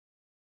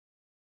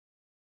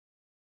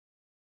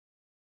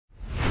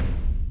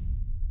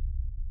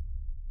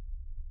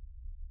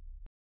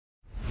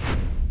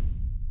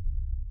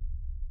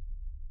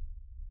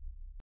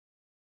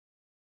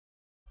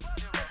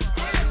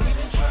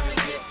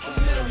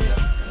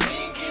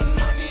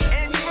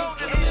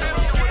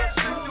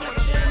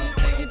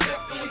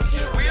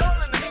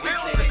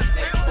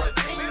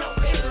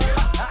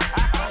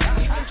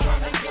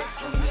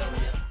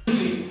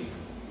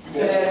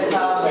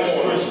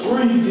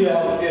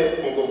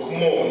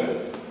on now.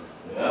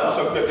 Yeah.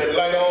 So got that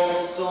light on.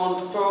 It's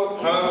on the throat.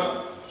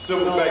 Huh?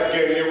 Silverback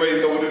gang, you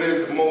already know what it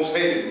is. The most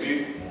hated,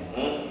 B.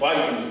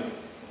 Bite me.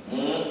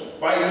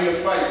 Bite me and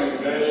fight me,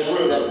 man. It's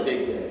real. Never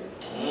dig that.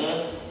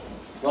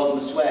 Welcome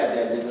to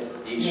Swaggdad, nigga.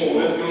 Come on,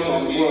 let's go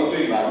on the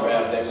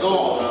ED. It's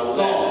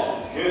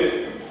on. Get it.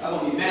 I'm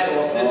gonna be mad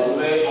off this one.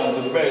 Man,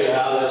 underrated,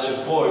 holla at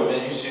your boy,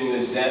 man. You see what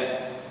it's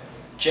at.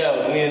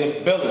 Charles, we in the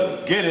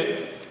building. Get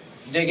it.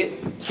 Dig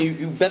it?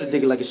 You better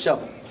dig it like a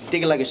shovel.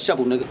 Dig it like a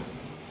shovel, nigga.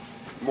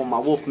 I'm on my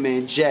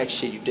Wolfman Jack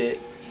shit, you did.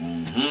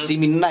 See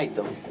me tonight,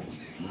 though.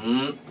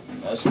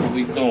 That's what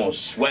we doing.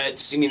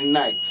 Sweats, See me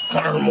tonight.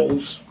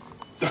 thermals,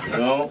 you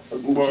know.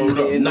 Word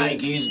up.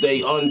 Nikes,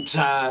 they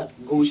untied.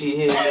 Gucci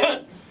here.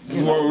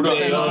 Word up.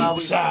 They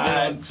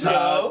untied.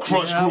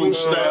 Crush crew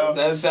style.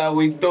 That's how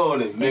we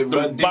doing it, man.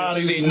 The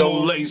bodies See no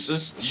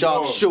laces.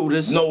 Sharp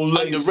shooters. No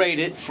laces.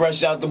 Underrated.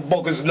 Fresh out the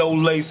bookers, no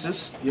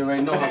laces. You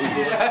already know how we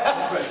do it.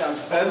 Fresh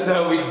out That's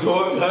how we do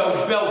it,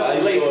 man. belts How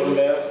and you doing, laces.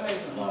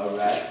 man? All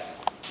right.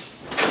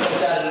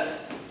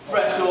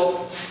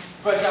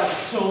 Fresh out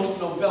the tune,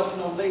 no belts,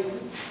 no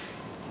laces.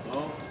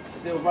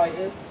 Still right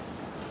here.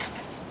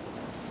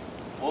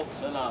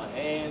 Books in our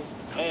hands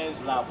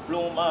like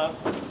plumas.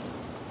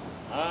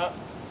 Huh?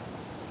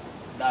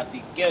 Not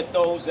the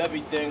ghettos,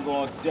 everything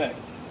on deck.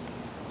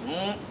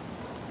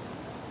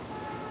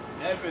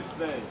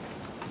 Everything.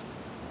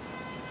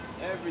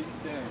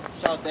 Everything.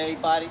 Shout out to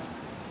everybody.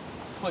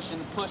 Pushing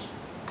the push.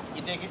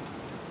 You dig it?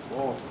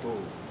 Oh,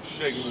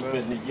 shaking,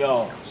 man. Spin the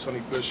yard. Sonny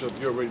Bishop,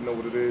 you already know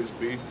what it is,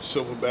 B.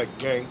 Silverback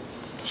gang.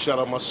 Shout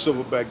out my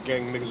Silverback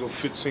gang niggas on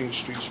 15th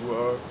Street, you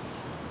heard.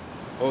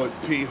 Hood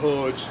P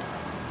Hoods,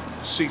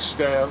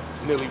 C-Style,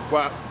 Nilly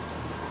Wop,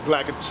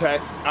 Black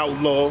Attack,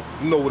 Outlaw,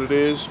 you know what it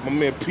is. My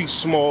man P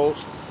Smalls,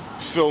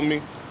 you feel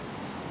me?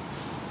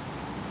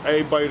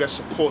 Everybody that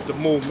support the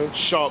movement,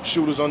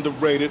 Sharpshooters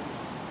underrated.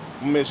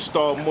 My man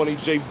Star Money,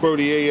 J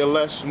Birdie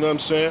ALS, you know what I'm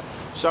saying?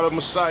 Shout out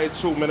Messiah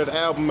too, man, that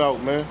album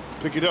out, man.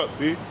 Pick it up,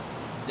 B.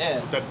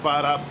 Yeah. That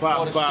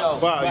ba-da-ba-ba-ba,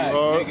 you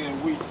heard?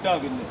 Nigga, we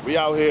thugging it. We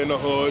out here in the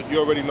hood, you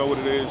already know what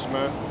it is,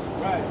 man.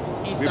 Right.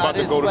 We about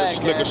to go to this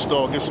liquor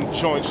store, get some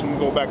joints, and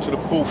go back to the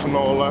booth and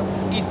all that.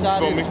 East side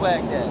Feel is me?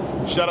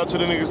 Swaggdad. Shout out to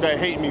the niggas that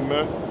hate me,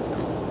 man.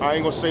 I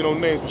ain't gonna say no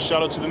names, but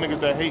shout out to the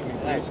niggas that hate me.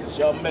 Nice, cause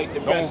y'all make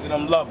the rest of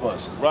them love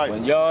us. Right.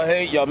 When y'all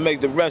hate, y'all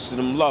make the rest of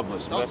them love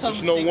us, man. Don't tell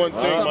Just me know secret. one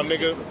thing, Don't my tell me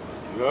nigga. secret.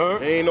 Yeah.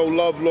 Ain't no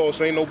love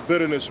lost, ain't no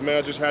bitterness, man.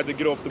 I just had to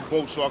get off the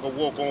boat so I could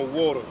walk on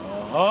water.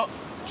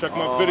 Check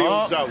my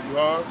videos out, you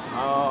heard?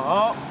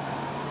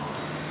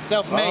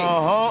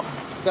 Self-made.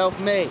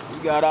 Self-made. We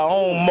got our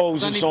own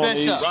Moses Sonny on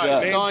these Bishop.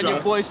 Right. Starring your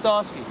boy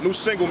Starsky. New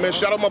single, man.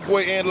 Shout out my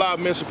boy and Live,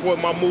 man. Support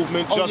my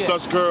movement. Oh, Just yeah.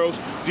 Us Girls,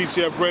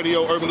 DTF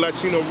Radio, Urban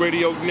Latino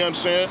Radio. You know what I'm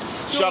saying?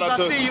 Shout out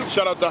to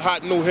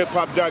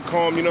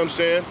hotnewhiphop.com. You know what I'm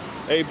saying?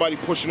 Everybody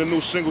pushing the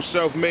new single,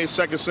 Self-Made.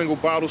 Second single,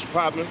 Bottles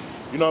Popping.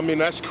 You know what I mean?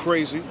 That's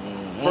crazy.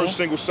 First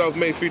single,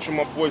 Self-Made, featuring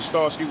my boy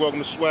Starsky.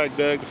 Welcome to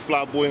Swaggdad, the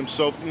fly boy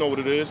himself. You know what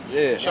it is.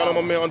 Yeah. Shout out my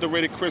man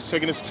Underrated Chris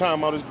taking his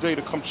time out his day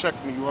to come check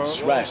me. You heard?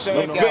 That's right.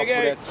 Look Look out out for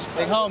that.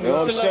 Big homie, You know what I'm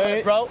what's the saying?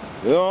 limit, bro?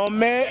 You know what I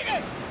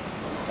mean?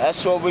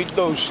 That's what we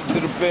do. Shit to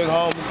the big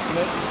homies,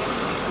 man.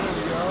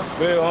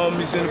 Big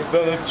homies in the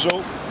building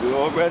too. You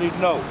already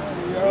know.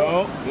 You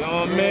know what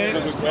I mean?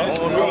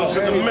 Realest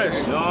in the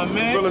mix. You know what I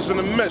mean? Realest in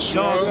the mix. You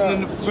Johnson heard?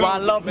 in the That's why I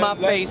love my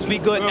face. We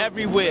good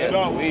everywhere.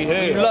 We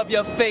here. You love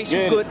your face,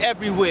 you good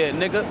everywhere,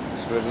 nigga.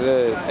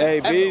 Hey,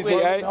 busy,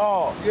 Everywhere. hey?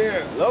 Hard.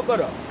 Yeah. Look at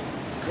them.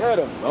 Get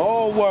them.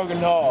 All working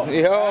hard.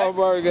 Yeah, all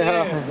working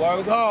hard. Yeah,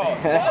 work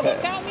hard.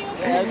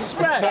 That's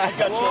right. I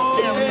got you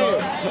on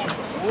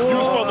camera. You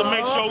was supposed to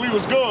make sure we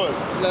was good.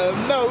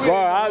 Boy,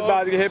 I was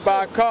about to get hit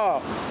by a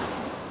car.